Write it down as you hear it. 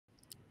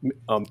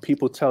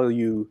People tell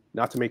you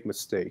not to make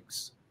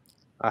mistakes.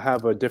 I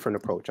have a different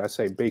approach. I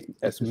say make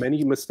as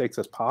many mistakes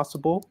as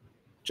possible,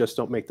 just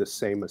don't make the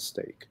same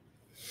mistake.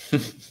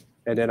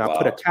 And then I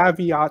put a Wow.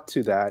 caveat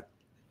to that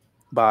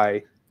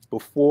by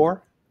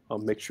before,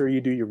 make sure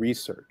you do your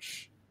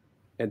research.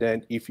 And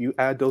then if you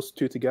add those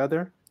two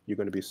together, you're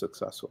going to be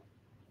successful.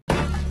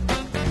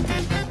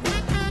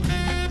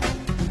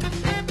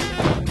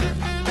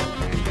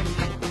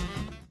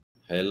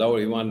 Hello,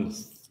 everyone.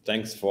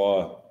 Thanks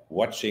for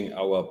watching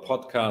our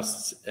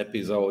podcast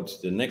episode.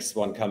 The next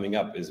one coming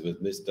up is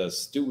with Mr.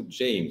 Stu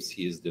James.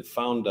 He is the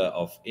founder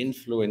of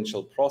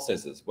Influential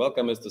Processes.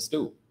 Welcome, Mr.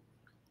 Stu.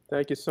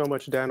 Thank you so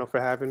much, Daniel,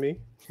 for having me.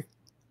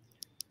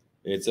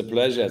 It's a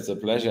pleasure. It's a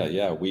pleasure.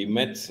 Yeah, we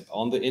met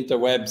on the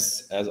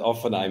interwebs. As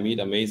often, I meet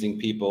amazing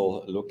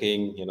people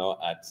looking,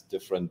 at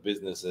different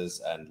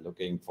businesses and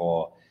looking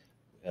for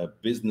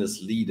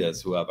business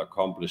leaders who have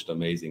accomplished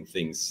amazing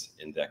things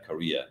in their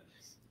career.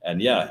 And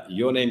yeah,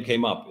 your name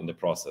came up in the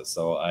process.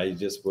 So I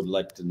just would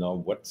like to know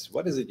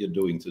what is it you're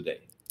doing today?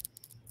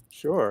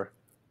 Sure.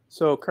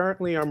 So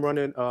currently I'm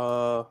running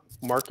a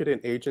marketing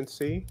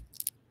agency.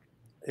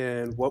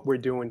 And what we're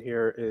doing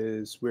here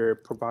is we're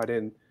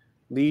providing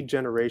lead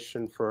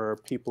generation for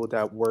people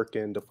that work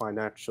in the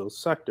financial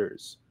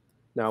sectors.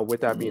 Now, with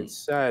that being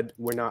said,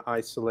 we're not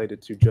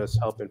isolated to just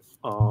helping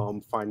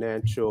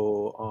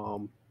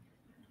financial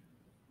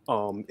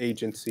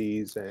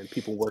agencies and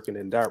people working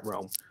in that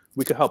realm.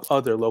 We could help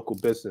other local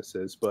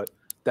businesses, but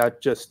that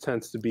just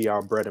tends to be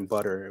our bread and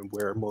butter and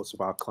where most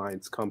of our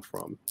clients come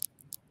from.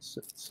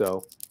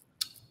 So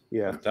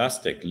yeah.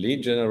 Fantastic.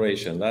 Lead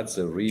generation, that's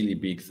a really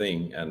big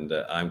thing. And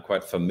I'm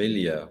quite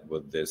familiar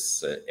with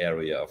this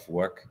area of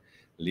work.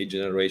 Lead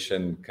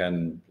generation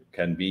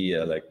can be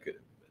like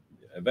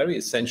a very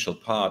essential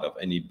part of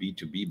any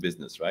B2B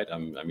business, right? I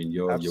mean,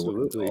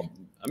 Absolutely.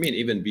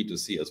 even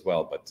B2C as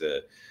well, but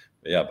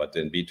but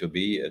in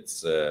B2B,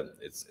 it's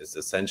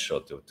essential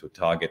to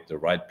target the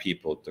right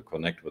people, to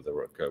connect with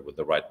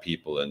the right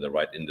people in the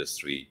right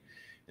industry,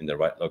 in the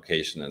right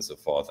location, and so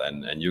forth.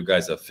 And you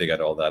guys have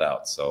figured all that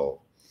out.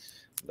 So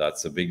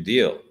that's a big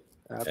deal.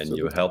 Absolutely. And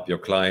you help your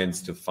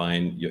clients to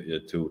find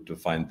to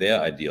find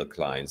their ideal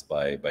clients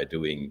by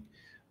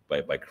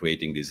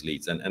creating these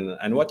leads.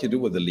 And what you do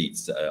with the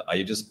leads, are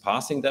you just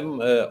passing them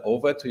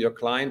over to your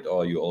client,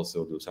 or you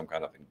also do some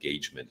kind of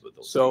engagement with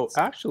those leads? So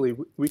actually,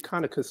 we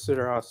kind of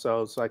consider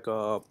ourselves like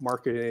a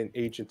marketing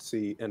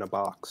agency in a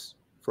box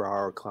for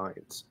our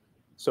clients.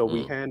 So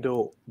we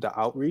handle the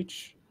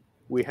outreach,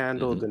 we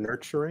handle the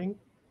nurturing,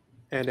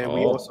 and then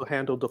we also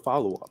handle the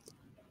follow-up.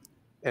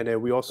 And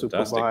then we also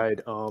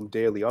provide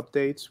daily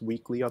updates,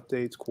 weekly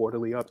updates,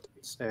 quarterly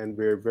updates, and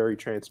we're very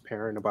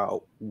transparent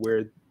about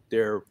where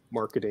their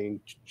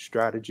marketing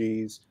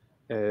strategies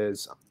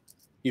is,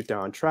 if they're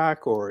on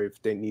track or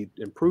if they need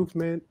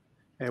improvement.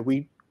 And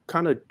we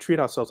kind of treat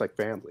ourselves like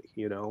family.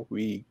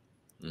 We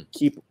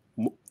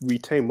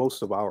retain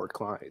most of our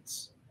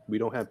clients. We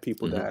don't have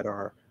people that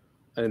are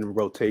in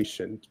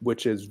rotation,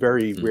 which is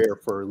very rare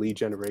for a lead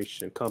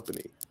generation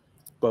company.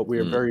 But we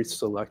are very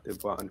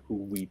selective on who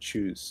we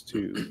choose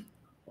to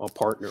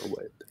partner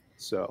with.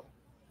 So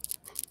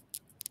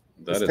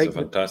that is a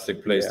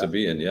fantastic place to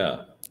be in.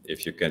 Yeah,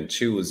 if you can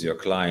choose your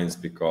clients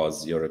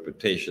because your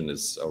reputation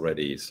is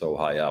already so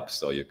high up,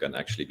 so you can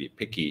actually be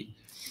picky,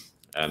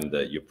 and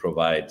you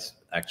provide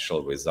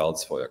actual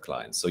results for your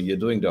clients. So you're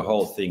doing the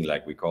whole thing,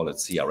 like we call it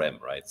CRM,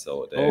 right?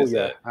 So there's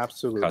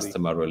absolutely.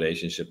 Customer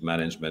relationship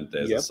management.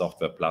 There's a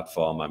software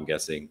platform, I'm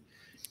guessing.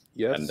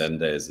 Yes. And then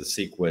there's a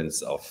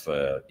sequence of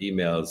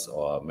emails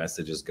or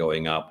messages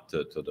going up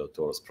to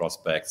those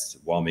prospects,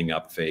 warming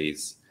up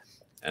phase,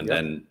 and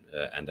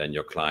then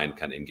your client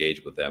can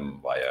engage with them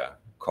via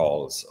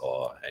calls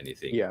or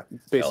anything. Yeah,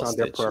 based else on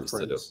their they choose to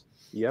do. preference.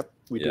 Yep,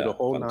 we do the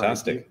whole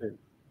fantastic. 9,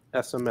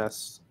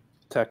 SMS,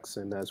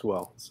 texting as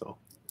well. So.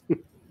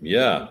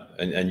 Yeah,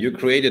 and you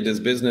created this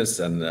business,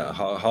 and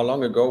how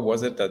long ago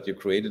was it that you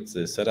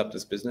set up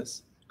this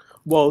business?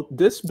 Well,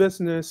 this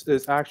business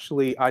is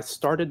actually, I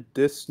started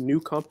this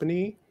new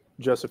company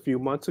just a few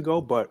months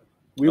ago, but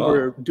we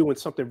were doing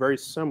something very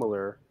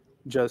similar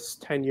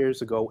just 10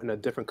 years ago in a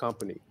different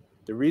company.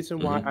 The reason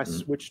why I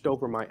switched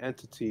over my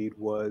entity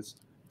was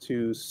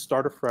to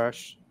start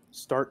afresh,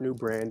 start new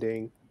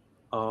branding.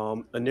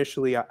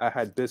 Initially, I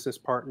had business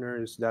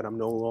partners that I'm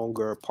no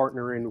longer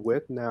partnering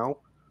with now,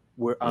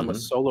 where I'm a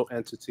solo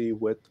entity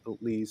with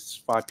at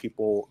least 5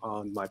 people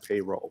on my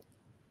payroll.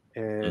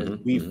 And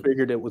we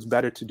figured it was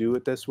better to do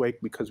it this way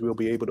because we'll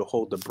be able to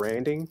hold the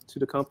branding to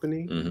the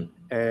company,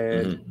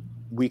 and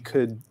we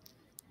could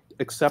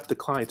accept the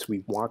clients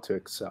we want to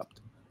accept.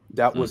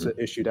 That was the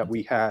issue that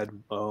we had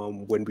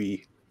when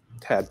we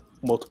had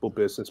multiple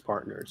business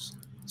partners.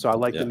 So I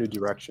like the new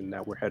direction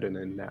that we're heading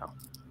in now.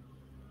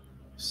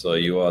 So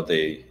you're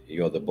the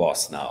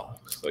boss now.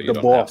 So you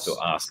don't boss. have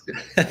to ask.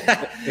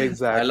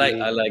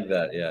 Exactly. I like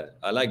that. Yeah,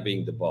 I like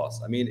being the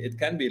boss. I mean, it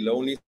can be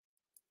lonely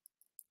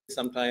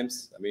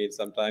sometimes. I mean,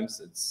 sometimes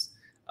it's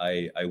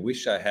I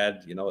wish I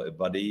had a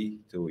buddy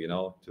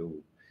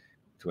to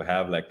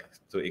have like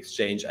to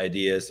exchange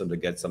ideas and to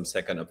get some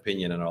second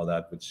opinion and all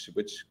that,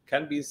 which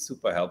can be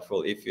super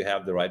helpful if you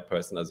have the right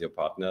person as your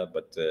partner.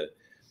 But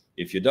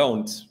if you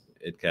don't,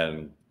 it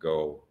can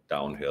go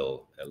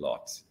downhill a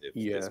lot if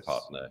this Yes.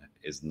 partner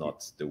is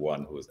not the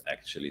one who is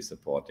actually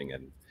supporting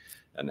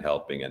and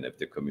helping, and if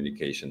the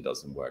communication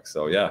doesn't work.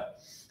 So yeah,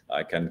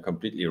 I can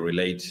completely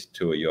relate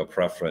to your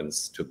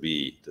preference to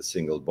be the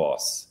single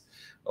boss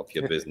of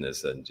your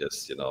business and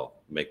just, you know,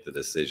 make the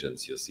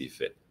decisions you see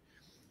fit.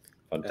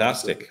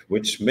 Fantastic. Absolutely.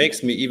 Which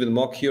makes me even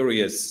more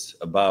curious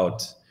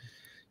about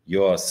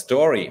your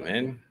story,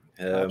 man.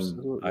 I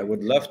Absolutely.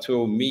 would love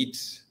to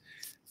meet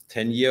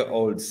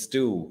 10-year-old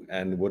Stu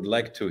and would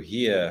like to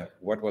hear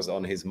what was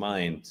on his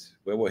mind.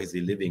 Where was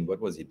he living?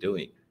 What was he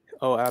doing?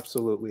 Oh,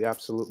 absolutely,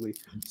 absolutely.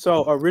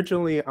 So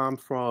originally, I'm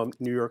from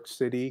New York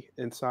City,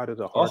 inside of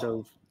the heart Oh,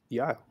 of,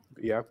 yeah,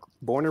 yeah,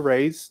 born and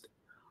raised.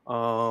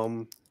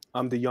 Um,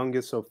 I'm the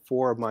youngest of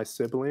four of my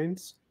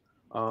siblings.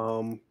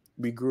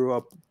 We grew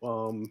up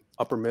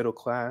upper middle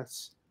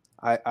class.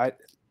 I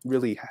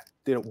really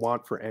didn't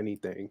want for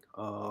anything.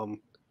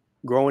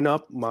 Growing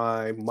up,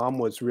 my mom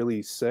was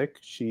really sick.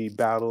 She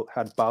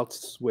had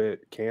bouts with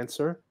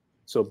cancer.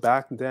 So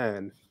back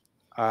then,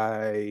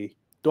 I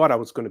thought I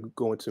was going to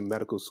go into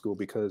medical school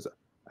because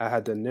I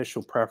had the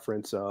initial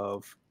preference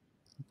of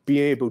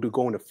being able to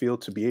go in the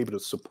field to be able to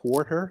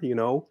support her, you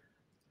know,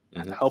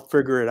 mhm. help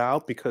figure it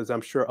out because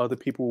I'm sure other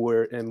people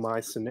were in my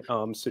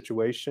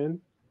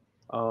situation.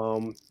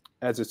 Um,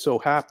 as it so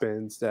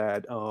happens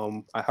that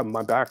I have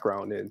my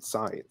background in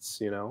science,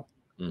 you know.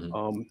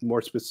 Mhm.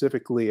 More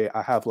specifically,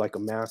 I have like a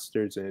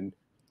master's in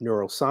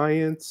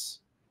neuroscience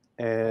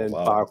Oh, and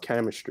wow.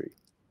 biochemistry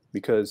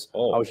because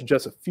I Oh. was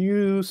just a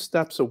few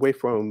steps away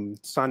from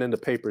signing the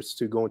papers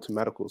to go into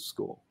medical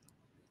school.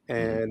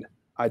 Mhm. And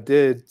I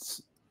did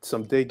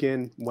some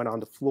digging, went on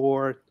the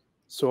floor,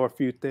 saw a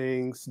few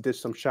things, did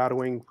some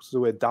shadowing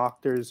with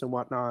doctors and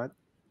whatnot.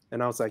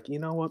 And I was like, you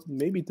know what?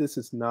 Maybe this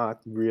is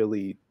not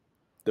really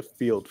the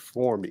field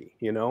for me,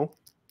 you know?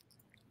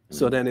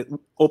 So Mhm. then it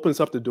opens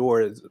up the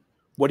door is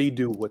what do you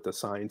do with a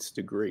science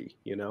degree,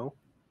 you know?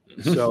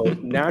 So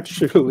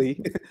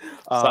naturally,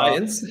 uh,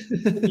 Science?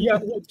 yeah,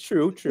 well,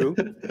 true,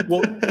 true.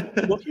 Well,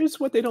 here's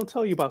what they don't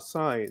tell you about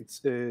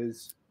science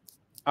is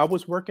I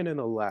was working in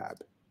a lab,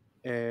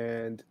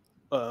 and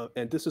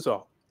this is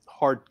a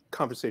hard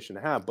conversation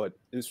to have, but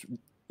it's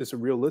a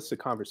realistic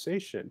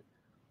conversation.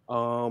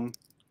 Um,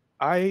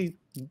 I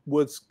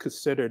was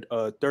considered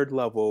a third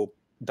level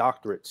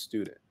doctorate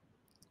student,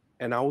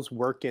 and I was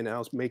working, I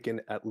was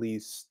making at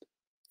least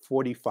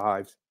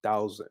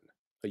 45,000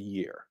 a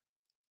year.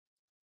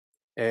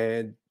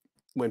 And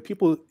when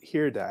people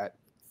hear that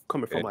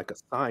coming from Okay. like a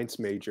science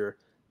major,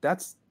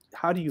 that's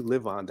how do you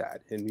live on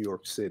that in New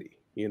York City?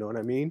 You know what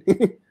I mean?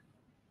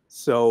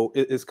 So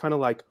it's kind of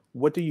like,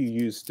 what do you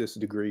use this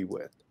degree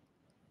with?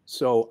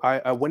 So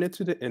I went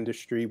into the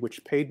industry,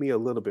 which paid me a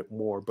little bit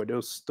more, but it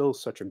was still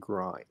such a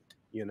grind,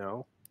 you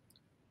know?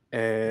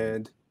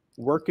 Mhm. And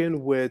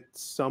working with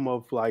some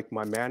of like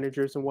my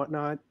managers and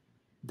whatnot,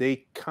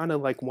 they kind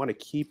of like want to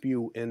keep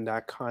you in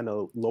that kind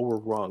of lower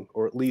rung,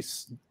 or at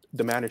least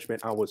the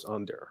management I was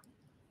under.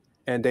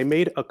 And they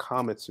made a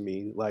comment to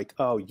me like,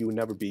 "Oh, you will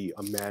never be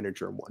a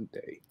manager one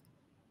day."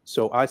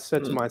 So I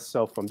said to Hmm.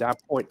 myself from that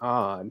point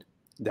on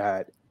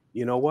that,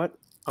 you know what?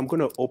 I'm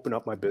going to open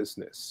up my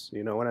business.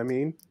 You know what I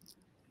mean?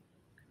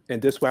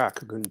 And this way I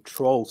could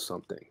control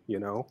something, you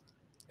know?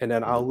 And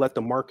then I'll Mhm. let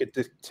the market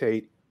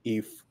dictate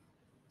if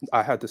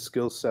I had the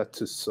skill set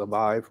to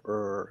survive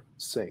or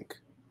sink.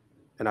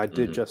 And I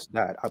did Mhm. just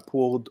that. I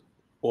pulled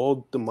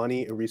all the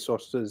money and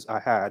resources I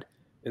had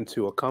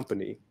into a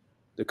company.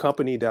 The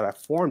company that I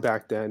formed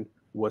back then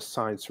was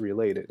science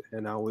related,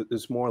 and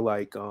it's more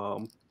like I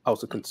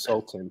was a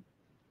consultant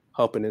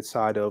helping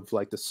inside of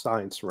like the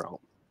science realm.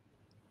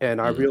 And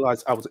I Mhm.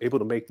 realized I was able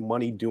to make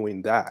money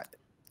doing that.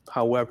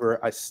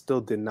 However, I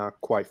still did not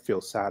quite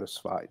feel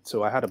satisfied.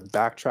 So I had to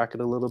backtrack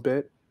it a little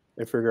bit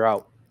and figure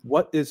out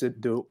what is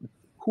it do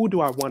who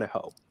do I want to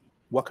help?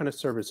 What kind of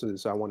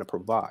services I want to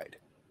provide?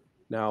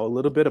 Now, a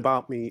little bit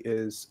about me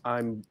is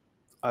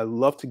I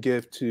love to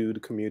give to the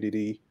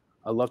community.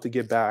 I love to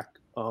give back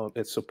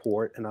and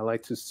support, and I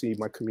like to see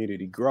my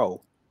community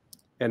grow.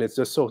 And it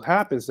just so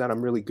happens that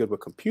I'm really good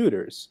with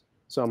computers.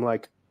 So I'm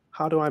like,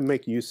 how do I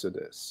make use of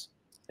this?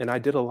 And I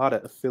did a lot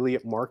of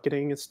affiliate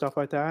marketing and stuff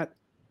like that.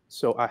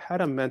 So I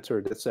had a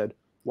mentor that said,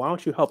 why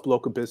don't you help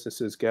local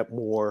businesses get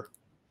more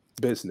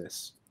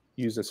business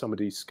using some of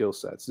these skill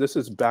sets? This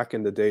is back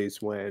in the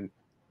days when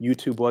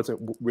YouTube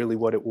wasn't really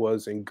what it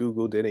was, and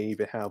Google didn't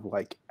even have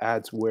like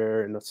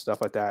adsware and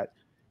stuff like that.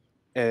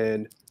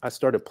 And I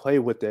started play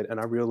with it, and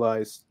I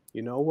realized,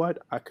 you know what,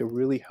 I could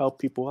really help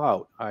people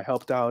out. I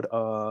helped out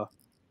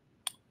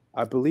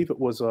I believe it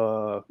was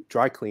a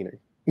dry cleaning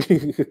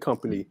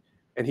company,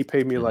 and he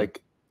paid me Mhm.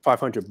 like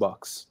 500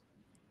 bucks.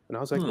 And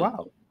I was like, Hmm.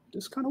 wow,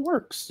 this kind of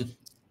works.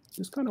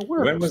 This kind of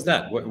When works. was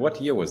that? What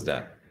year was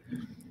that?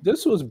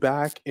 This was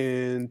back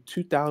in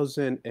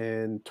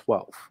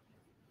 2012.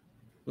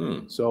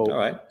 Hmm. All So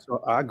right.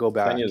 so I go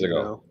 10 back, years you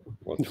ago. know.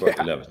 Well, 12,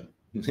 Yeah, 11.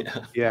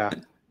 Yeah. Yeah.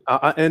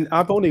 And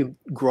I've only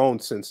grown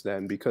since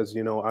then because,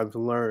 you know, I've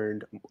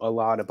learned a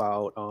lot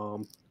about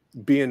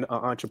being an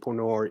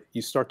entrepreneur.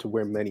 You start to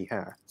wear many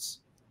hats.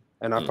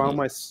 And I found Hmm.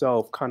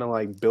 myself kind of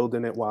like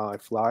building it while I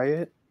fly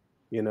it,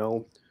 you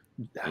know,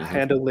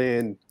 Hmm.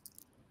 handling,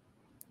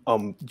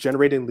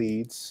 generating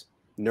leads,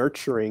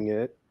 nurturing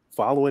it,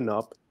 following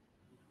up,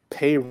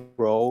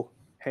 payroll,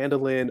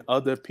 handling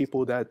other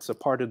people that's a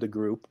part of the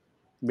group,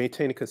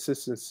 maintaining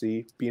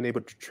consistency, being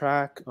able to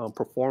track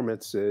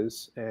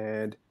performances,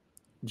 and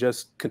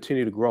just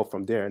continue to grow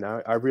from there. And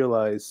I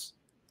realized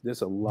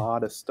there's a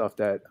lot of stuff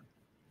that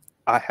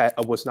I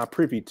was not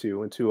privy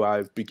to until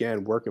I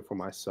began working for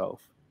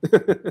myself.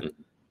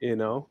 You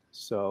know,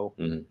 so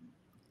Hmm.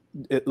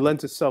 it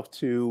lends itself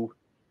to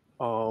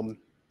um,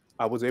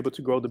 I was able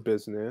to grow the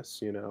business.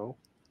 You know,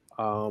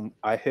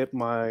 I hit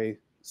my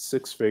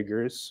six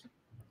figures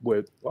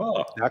with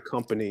Wow. that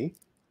company,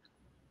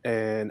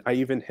 and I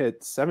even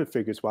hit seven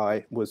figures while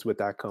I was with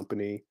that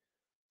company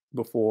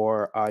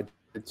before I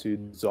decided to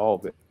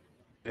dissolve it.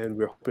 And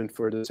we're hoping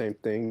for the same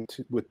thing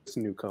with this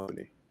new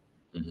company.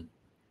 Hmm.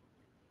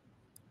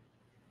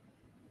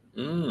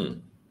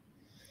 Mm.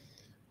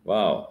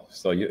 Wow.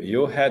 So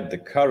you had the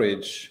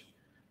courage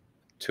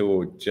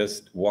to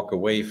just walk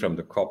away from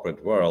the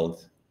corporate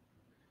world,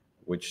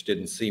 which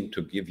didn't seem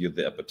to give you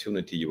the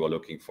opportunity you were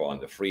looking for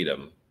and the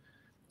freedom,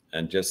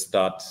 and just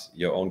start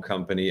your own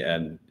company.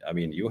 And I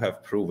mean, you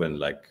have proven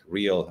like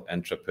real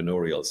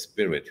entrepreneurial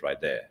spirit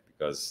right there,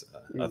 because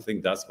I Mm,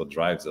 think that's what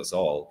drives us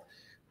all,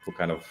 who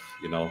kind of,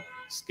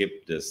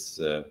 skip this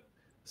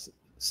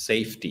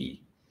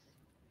safety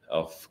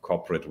of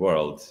corporate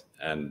world,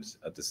 and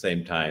at the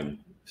same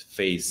time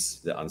face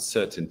the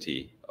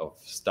uncertainty of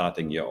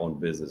starting your own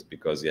business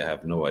because you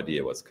have no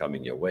idea what's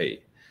coming your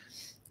way,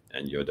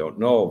 and you don't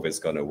know if it's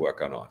going to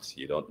work or not.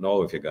 You don't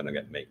know if you're going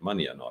to make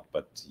money or not.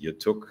 But you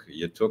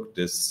took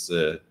this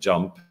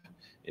jump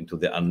into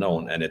the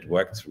unknown, and it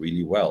worked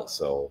really well.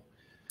 So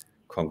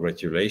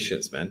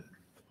congratulations, man.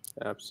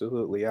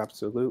 absolutely,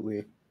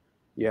 absolutely.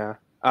 Yeah.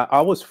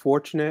 I was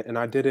fortunate and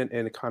I did it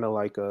in kind of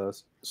like a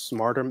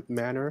smarter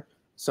manner.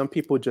 Some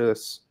people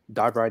just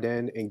dive right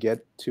in and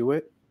get to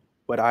it,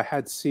 but I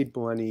had seed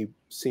money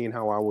seeing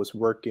how I was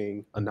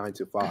working a 9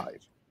 to 5.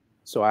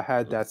 So I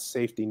had that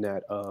safety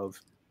net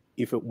of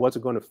if it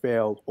wasn't going to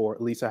fail, or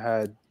at least I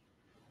had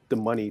the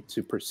money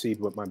to proceed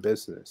with my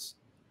business.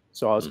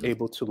 So I was Hmm.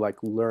 able to like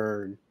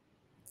learn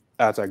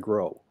as I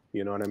grow,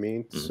 you know what I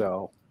mean? Hmm.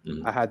 So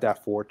Hmm. I had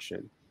that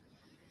fortune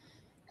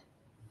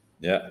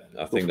Yeah,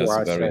 I think that's before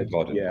a I very said,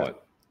 important yeah, point.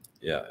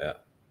 Yeah, yeah.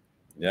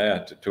 Yeah,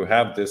 to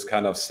have this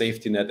kind of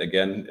safety net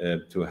again,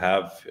 to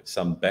have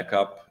some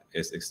backup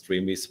is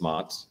extremely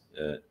smart.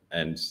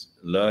 And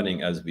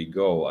learning as we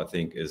go, I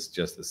think, is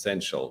just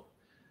essential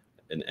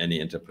in any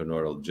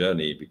entrepreneurial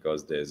journey,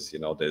 because there's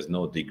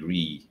no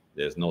degree,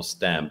 there's no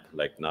stamp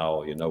like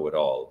now you know it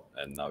all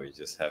and now you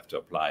just have to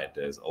apply it.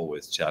 There's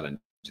always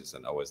challenges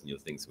and always new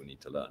things we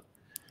need to learn.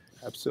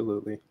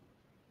 absolutely.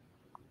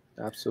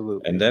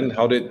 And Absolutely. then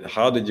how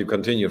did you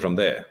continue from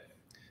there?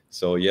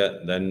 So yeah,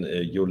 then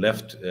you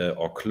left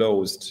or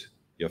closed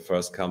your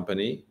first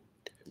company.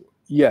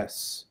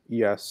 Yes,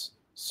 yes.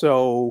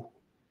 So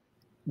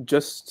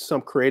just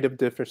some creative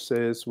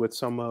differences with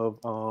some of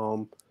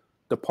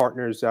the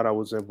partners that I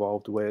was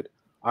involved with.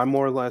 I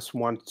more or less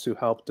want to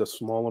help the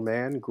smaller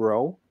man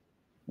grow,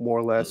 more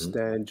or less Hmm.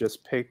 than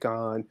just pick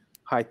on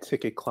high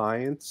ticket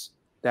clients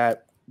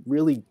that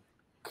really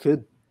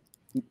could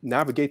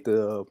navigate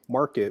the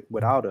market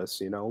without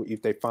us, you know,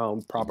 if they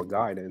found proper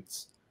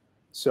guidance.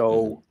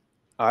 Hmm. So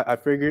I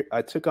figured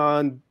I took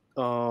on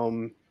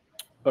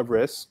a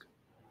risk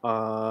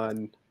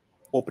on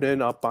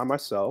opening up by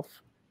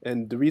myself.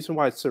 And the reason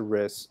why it's a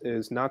risk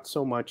is not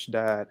so much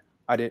that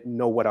I didn't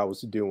know what I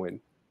was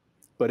doing,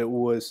 but it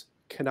was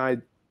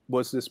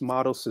was this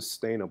model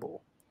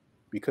sustainable?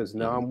 Because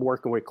now Hmm. I'm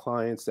working with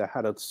clients that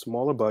had a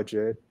smaller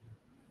budget,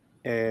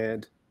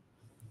 and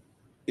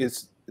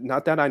it's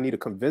not that I need to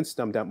convince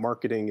them that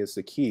marketing is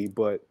the key,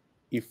 but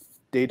if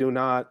they do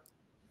not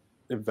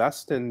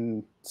invest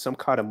in some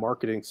kind of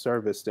marketing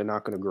service, they're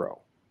not going to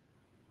grow.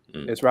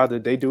 It's rather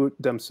they do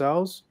it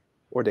themselves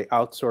or they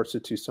outsource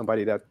it to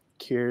somebody that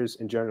cares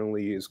and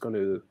generally is going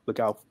to look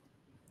out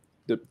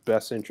the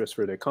best interest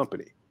for their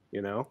company,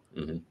 you know?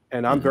 Hmm.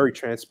 And I'm Hmm. very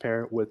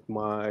transparent with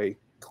my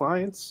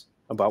clients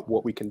about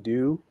what we can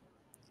do.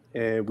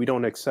 And we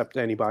don't accept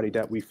anybody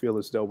that we feel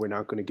as though we're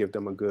not going to give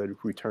them a good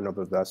return of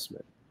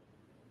investment.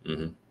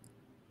 Hmm.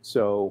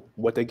 So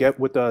what they get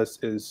with us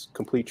is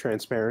complete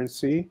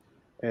transparency,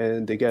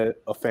 and they get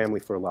a family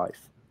for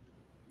life.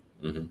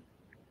 Hmm.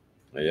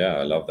 Yeah,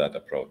 I love that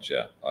approach.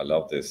 Yeah, I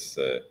love this,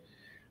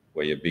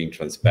 where you're being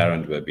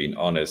transparent, where being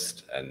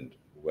honest, and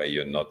where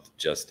you're not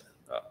just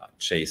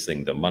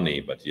chasing the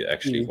money, but you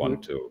actually Hmm.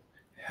 want to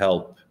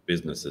help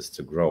businesses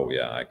to grow.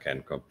 Yeah, I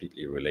can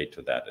completely relate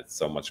to that. It's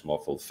so much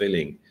more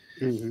fulfilling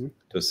Hmm.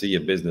 to see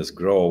a business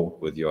grow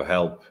with your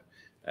help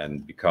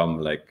and become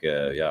like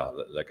yeah,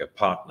 like a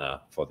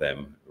partner for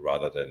them,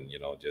 rather than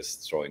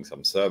just throwing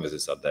some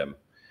services at them.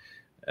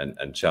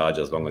 and charge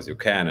as long as you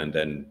can. And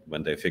then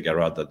when they figure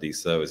out that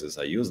these services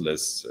are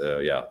useless,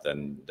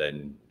 then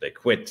they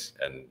quit.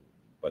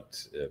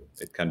 But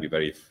it can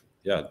be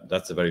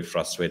that's a very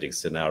frustrating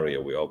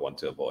scenario we all want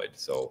to avoid.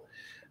 So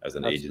as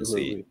an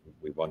agency,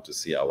 we want to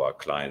see our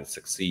clients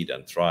succeed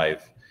and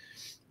thrive,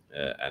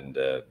 and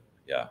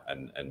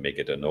make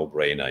it a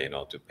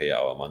no-brainer, to pay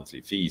our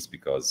monthly fees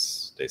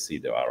because they see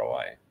the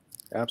ROI.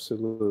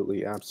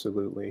 Absolutely,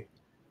 absolutely.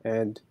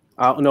 And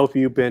I don't know if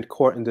you've been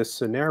caught in this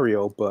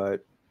scenario,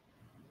 but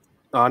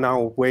on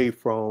our way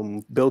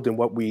from building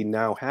what we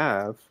now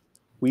have,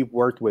 we've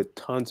worked with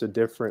tons of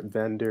different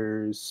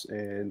vendors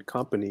and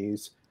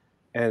companies,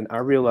 and I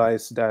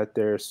realized that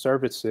their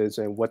services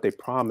and what they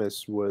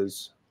promised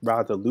was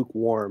rather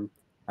lukewarm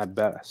at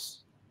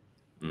best.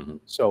 Mm-hmm.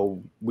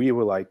 So we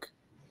were like,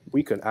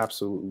 we could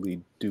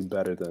absolutely do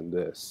better than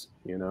this,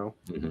 you know?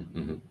 Mm-hmm.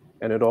 Mm-hmm.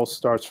 And it all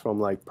starts from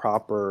like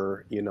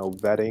proper,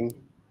 vetting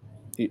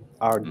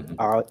our Mm-hmm.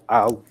 our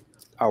our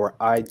our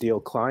ideal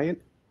client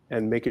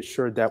and making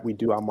sure that we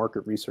do our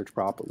market research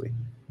properly,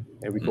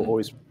 and we can Mm-hmm.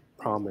 always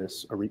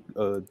promise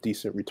a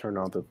decent return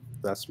on the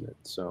investment.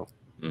 So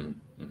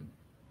Mm-hmm.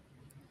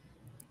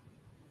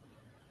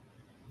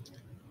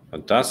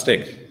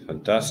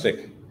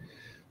 Fantastic.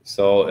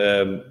 So,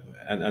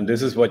 and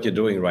this is what you're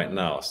doing right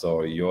now.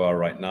 So you are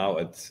right now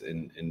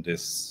in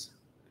this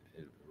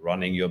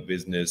running your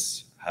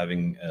business,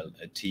 having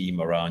a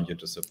team around you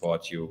to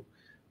support you,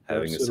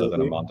 having a certain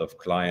absolutely, amount of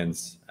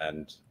clients,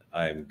 and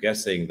I'm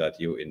guessing that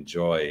you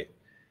enjoy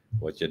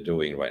what you're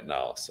doing right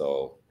now.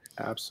 So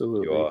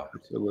absolutely, your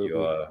absolutely,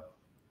 your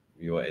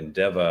your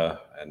endeavor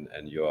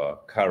and your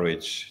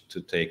courage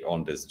to take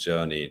on this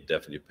journey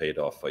definitely paid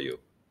off for you.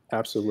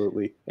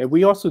 absolutely. And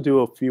we also do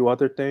a few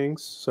other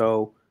things.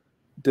 So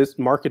this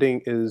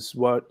marketing is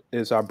what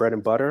is our bread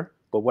and butter.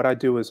 But what I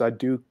do is I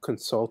do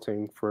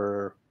consulting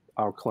for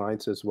our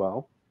clients as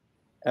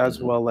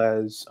Mm-hmm. well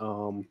as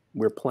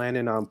we're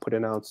planning on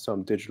putting out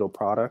some digital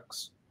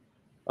products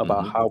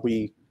about Mm-hmm. how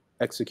we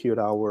execute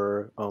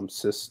our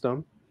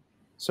system.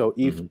 So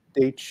if Mm-hmm.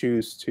 they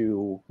choose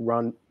to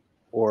run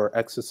or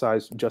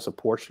exercise just a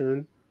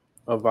portion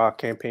of our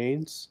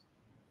campaigns,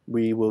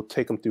 we will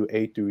take them through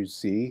A through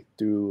Z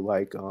through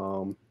like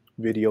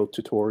video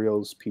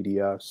tutorials,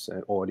 PDFs,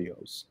 and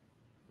audios.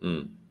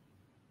 Mm.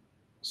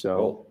 So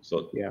Cool.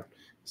 So, yeah,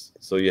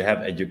 so you have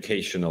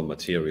educational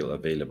material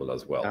available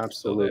as well. So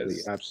absolutely,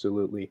 there's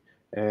absolutely.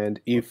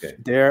 And if okay.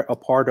 they're a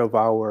part of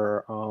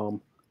our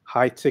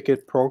high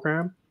ticket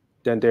program,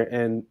 then they're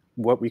in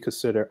what we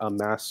consider a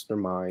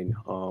mastermind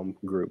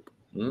group,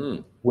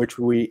 Mm. which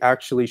we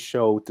actually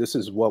show this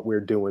is what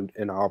we're doing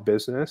in our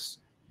business.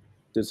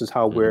 This is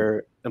how Mm-hmm.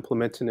 we're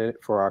implementing it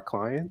for our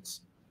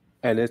clients.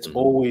 And it's Mm-hmm.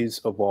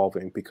 always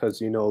evolving because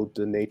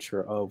the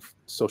nature of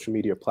social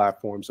media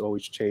platforms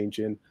always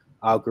changing,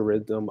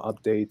 algorithm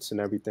updates and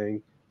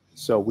everything.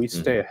 So we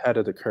Mm-hmm. stay ahead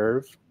of the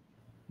curve.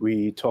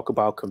 We talk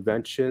about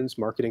conventions,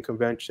 marketing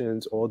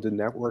conventions, all the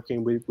networking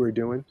we're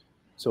doing.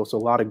 So it's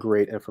a lot of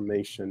great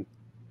information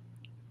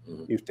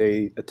Mm-hmm. if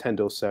they attend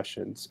those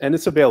sessions. And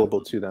it's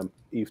available to them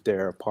if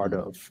they're a part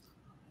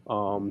Mm-hmm.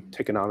 of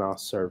taking on our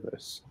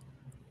service.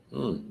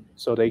 Mm.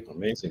 So they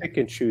Amazing. pick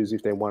and choose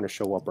if they want to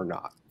show up or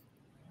not.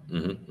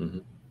 Mm-hmm. Mm-hmm.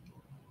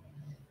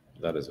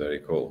 That is very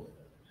cool.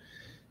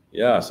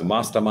 Yeah. So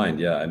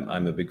mastermind. Yeah,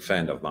 I'm a big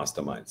fan of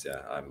masterminds.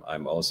 Yeah,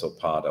 I'm also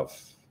part of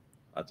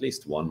at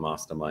least one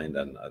mastermind,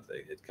 and I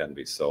think it can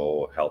be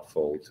so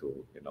helpful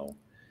to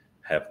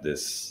have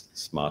this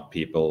smart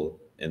people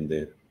in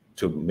the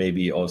to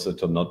maybe also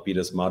to not be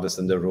the smartest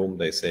in the room.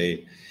 They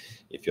say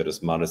if you're the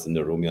smartest in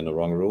the room, you're in the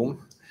wrong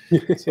room.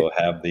 So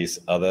have these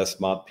other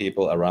smart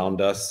people around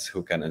us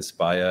who can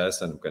inspire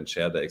us and who can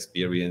share their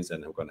experience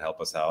and who can help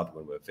us out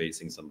when we're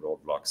facing some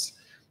roadblocks.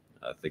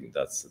 I think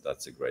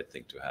that's a great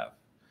thing to have.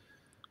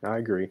 I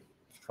agree.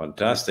 I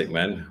Fantastic,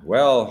 man.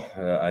 Well,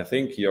 I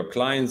think your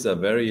clients are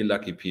very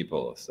lucky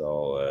people.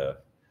 So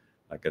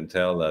I can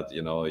tell that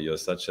you're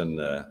such an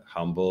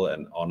humble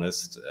and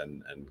honest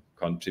and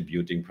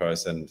contributing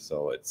person.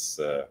 So it's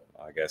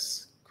I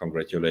guess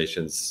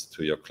congratulations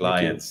to your Thank you.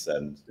 clients,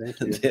 and Thank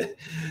you.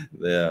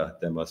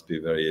 they must be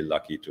very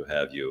lucky to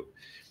have you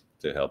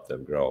to help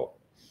them grow.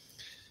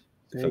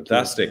 Thank you.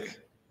 Fantastic.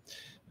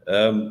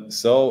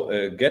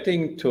 So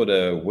getting to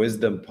the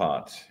wisdom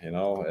part, I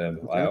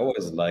Okay.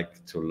 always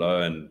like to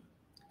learn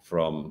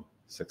from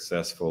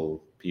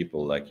successful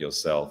people like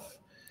yourself,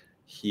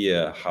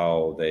 hear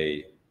how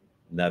they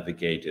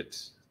navigated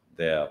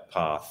their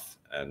path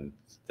and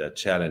their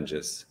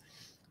challenges,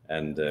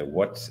 and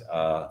what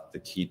are the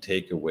key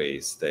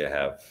takeaways they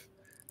have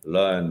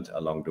learned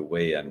along the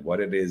way, and what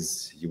it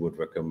is you would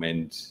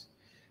recommend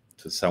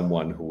to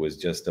someone who is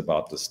just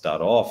about to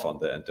start off on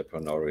the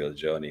entrepreneurial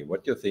journey.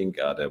 What do you think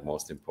are the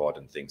most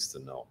important things to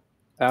know?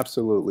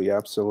 Absolutely.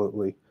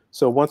 Absolutely.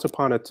 So once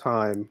upon a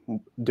time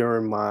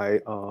during my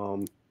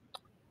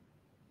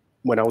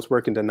when I was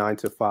working the 9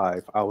 to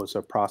 5, I was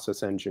a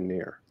process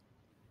engineer.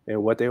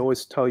 And what they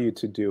always tell you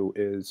to do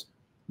is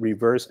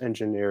reverse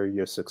engineer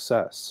your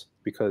success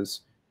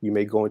because you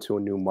may go into a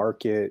new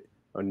market,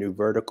 a new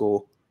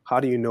vertical, how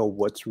do you know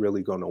what's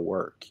really going to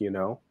work, you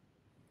know?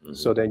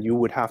 So Hmm. then you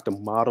would have to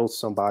model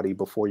somebody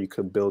before you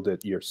could build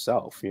it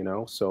yourself, you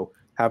know? So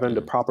having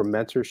the Hmm. proper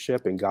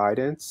mentorship and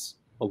guidance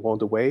along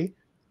the way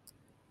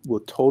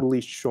will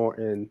totally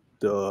shorten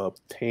the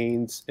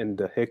pains and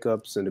the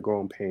hiccups and the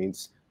growing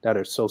pains that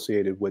are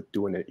associated with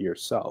doing it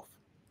yourself.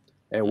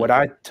 And what Hmm.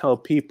 I tell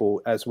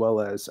people, as well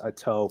as I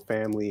tell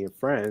family and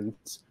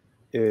friends,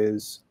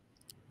 is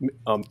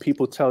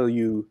people tell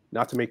you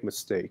not to make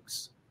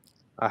mistakes.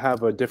 I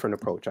have a different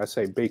approach. I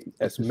say make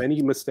as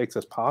many mistakes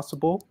as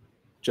possible,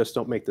 just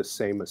don't make the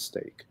same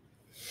mistake.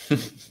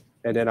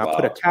 And then I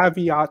put a Wow.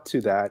 caveat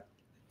to that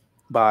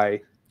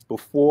by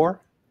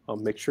before,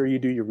 make sure you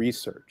do your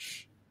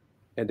research.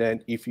 And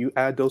then if you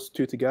add those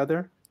two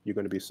together, you're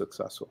going to be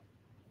successful.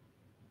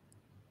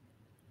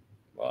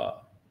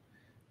 Wow.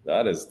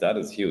 That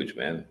is huge,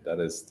 man. That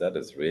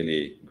is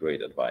really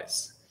great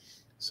advice.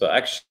 So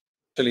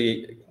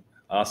actually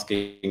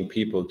asking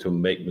people to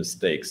make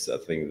mistakes, I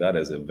think that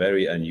is a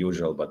very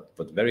unusual but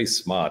very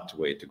smart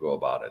way to go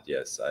about it.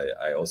 Yes,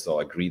 I also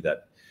agree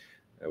that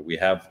we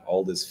have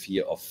all this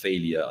fear of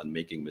failure and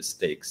making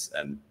mistakes,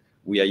 and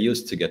we are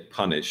used to get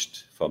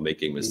punished for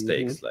making Hmm.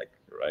 mistakes. Like,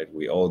 right,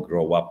 we all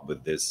grow up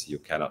with this: you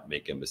cannot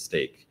make a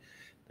mistake.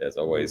 There's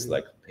always Hmm.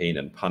 like pain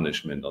and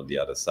punishment on the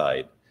other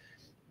side.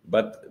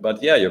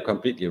 But yeah, you're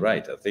completely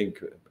right. I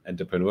think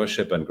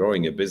entrepreneurship and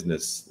growing a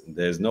business,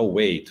 there's no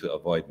way to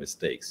avoid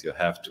mistakes. You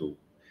have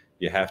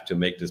to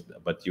make this,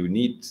 but you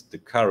need the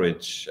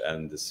courage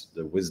and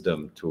the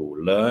wisdom to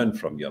learn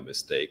from your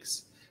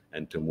mistakes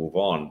and to move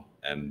on.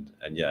 And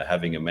yeah,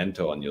 having a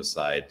mentor on your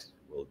side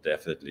will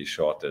definitely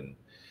shorten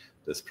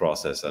this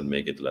process and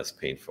make it less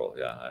painful.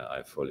 Yeah,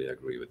 I fully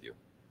agree with you.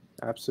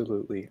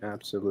 Absolutely,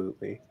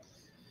 absolutely.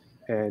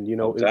 And you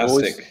know, it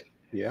always, Fantastic.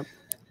 yeah.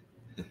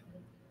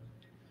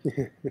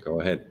 Go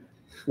ahead.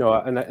 No,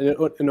 and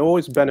it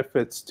always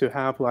benefits to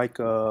have like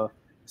a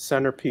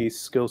centerpiece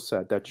skill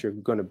set that you're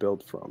going to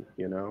build from,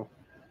 you know?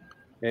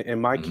 In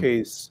my Hmm.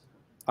 case,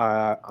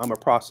 I'm a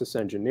process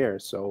engineer,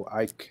 so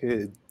I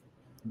could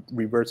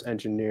reverse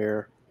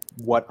engineer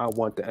what I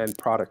want the end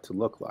product to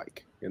look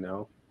like, you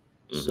know?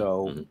 Hmm.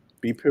 So Hmm.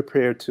 be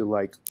prepared to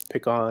like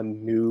pick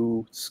on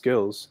new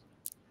skills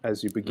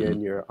as you Hmm.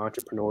 begin your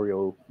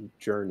entrepreneurial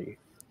journey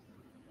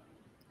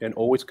and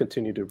always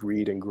continue to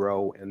read and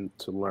grow and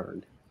to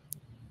learn.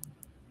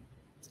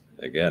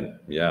 Again,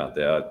 yeah,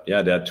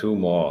 there are two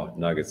more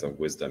nuggets of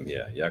wisdom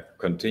here. Yeah,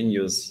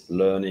 continuous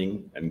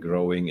learning and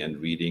growing and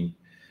reading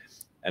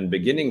and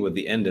beginning with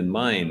the end in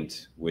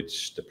mind,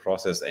 which the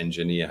process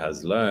engineer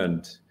has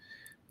learned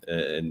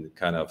in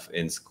kind of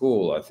in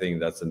school. I think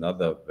that's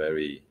another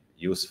very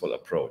useful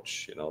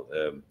approach.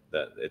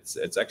 That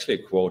it's actually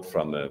a quote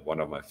from one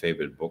of my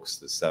favorite books,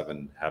 The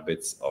Seven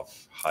Habits of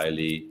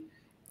Highly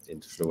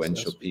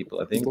Influential Successful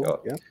People, I think, people, or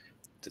yeah,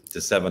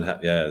 the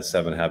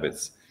seven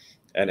habits.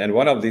 And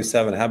one of these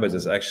seven habits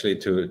is actually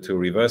to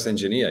reverse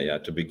engineer, yeah,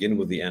 to begin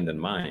with the end in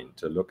mind,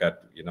 to look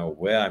at,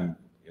 where I'm,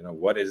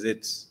 what is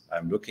it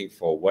I'm looking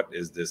for, what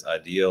is this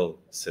ideal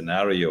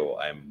scenario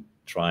I'm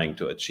trying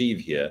to achieve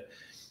here,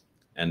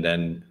 and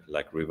then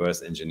like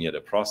reverse engineer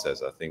the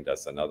process. I think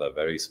that's another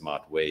very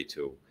smart way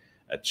to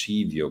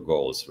achieve your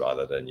goals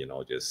rather than,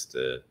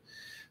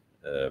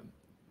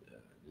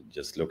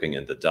 just looking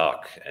in the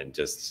dark and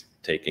just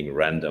taking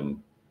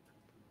random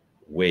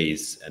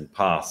ways and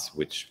paths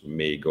which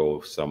may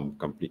go some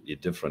completely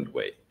different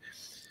way.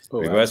 oh,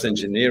 Reverse absolutely,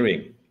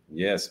 engineering.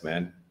 Yes,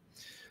 man.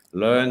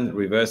 Learn,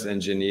 reverse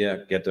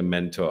engineer, get a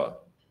mentor.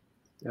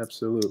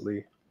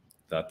 absolutely.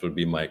 That will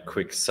be my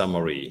quick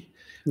summary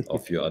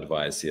of your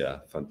advice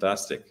here.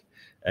 Fantastic.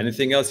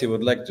 Anything else you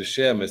would like to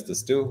share, Mr.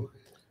 Stu?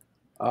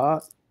 uh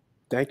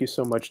Thank you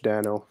so much,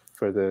 Dano,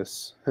 for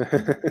this.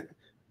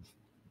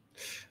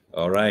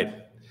 All right.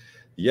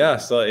 Yeah,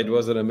 so it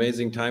was an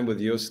amazing time with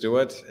you,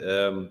 Stuart.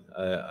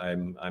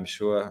 I'm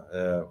sure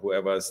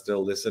whoever is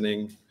still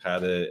listening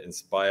had an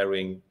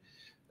inspiring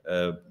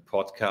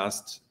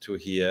podcast to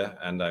hear,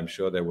 and I'm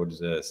sure there would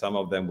some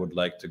of them would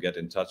like to get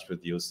in touch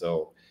with you.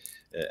 So,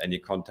 any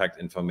contact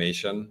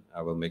information,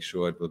 I will make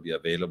sure it will be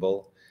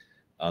available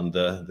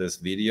under this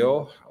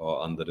video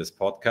or under this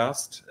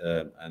podcast.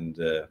 And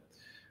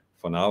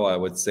for now, I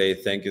would say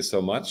thank you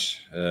so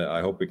much.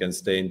 I hope we can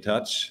stay in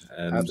touch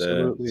and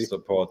Absolutely,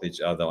 support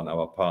each other on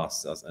our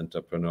paths as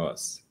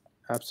entrepreneurs.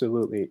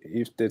 absolutely.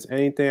 If there's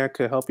anything I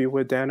could help you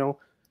with, Dano,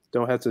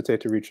 don't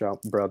hesitate to reach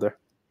out, brother.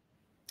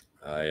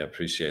 I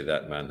appreciate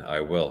that, man.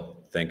 I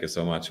will. Thank you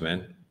so much,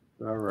 man.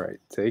 All right,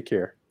 take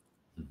care.